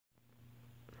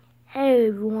Hey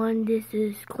everyone, this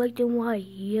is Clayton White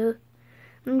here,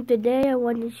 and today I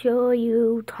want to show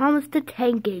you Thomas the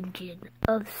Tank Engine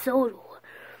of Sodor.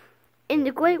 In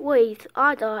the Great Race,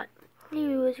 I thought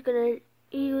he was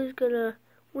gonna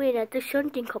win at the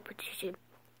shunting competition,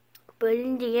 but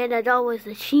in the end I thought it was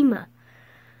the Shima.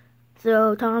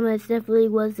 So Thomas definitely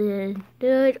was in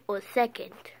third or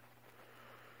second.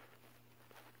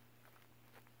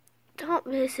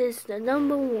 Thomas is the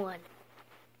number one.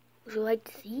 Would you like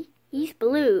to see? He's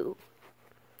blue.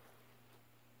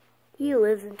 He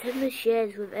lives in timber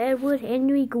sheds with Edward,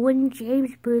 Henry, Gordon,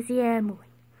 James, Percy, and Emily.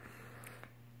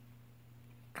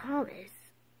 Thomas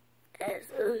has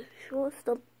a short,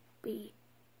 stumpy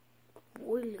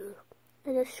boiler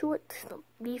and a short,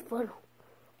 stumpy funnel.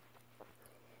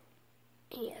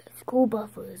 He has school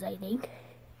buffers, I think.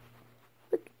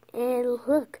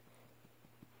 Look.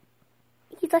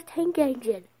 He's a tank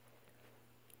engine.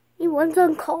 He runs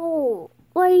on coal.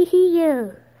 Right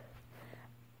here.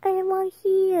 I am right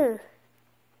here.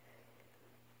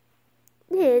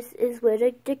 This is where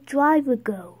the driver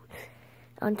goes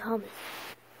on Thomas.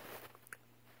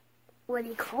 When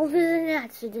he calls it an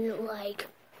accident, like,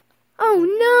 oh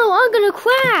no, I'm gonna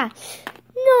crash.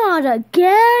 Not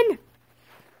again.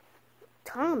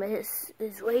 Thomas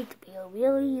is going to be a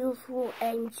really useful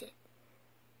engine.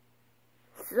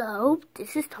 So,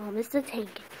 this is Thomas the Tank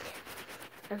Engine.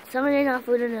 I'm signing off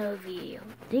with another video.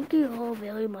 Thank you all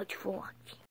very much for watching.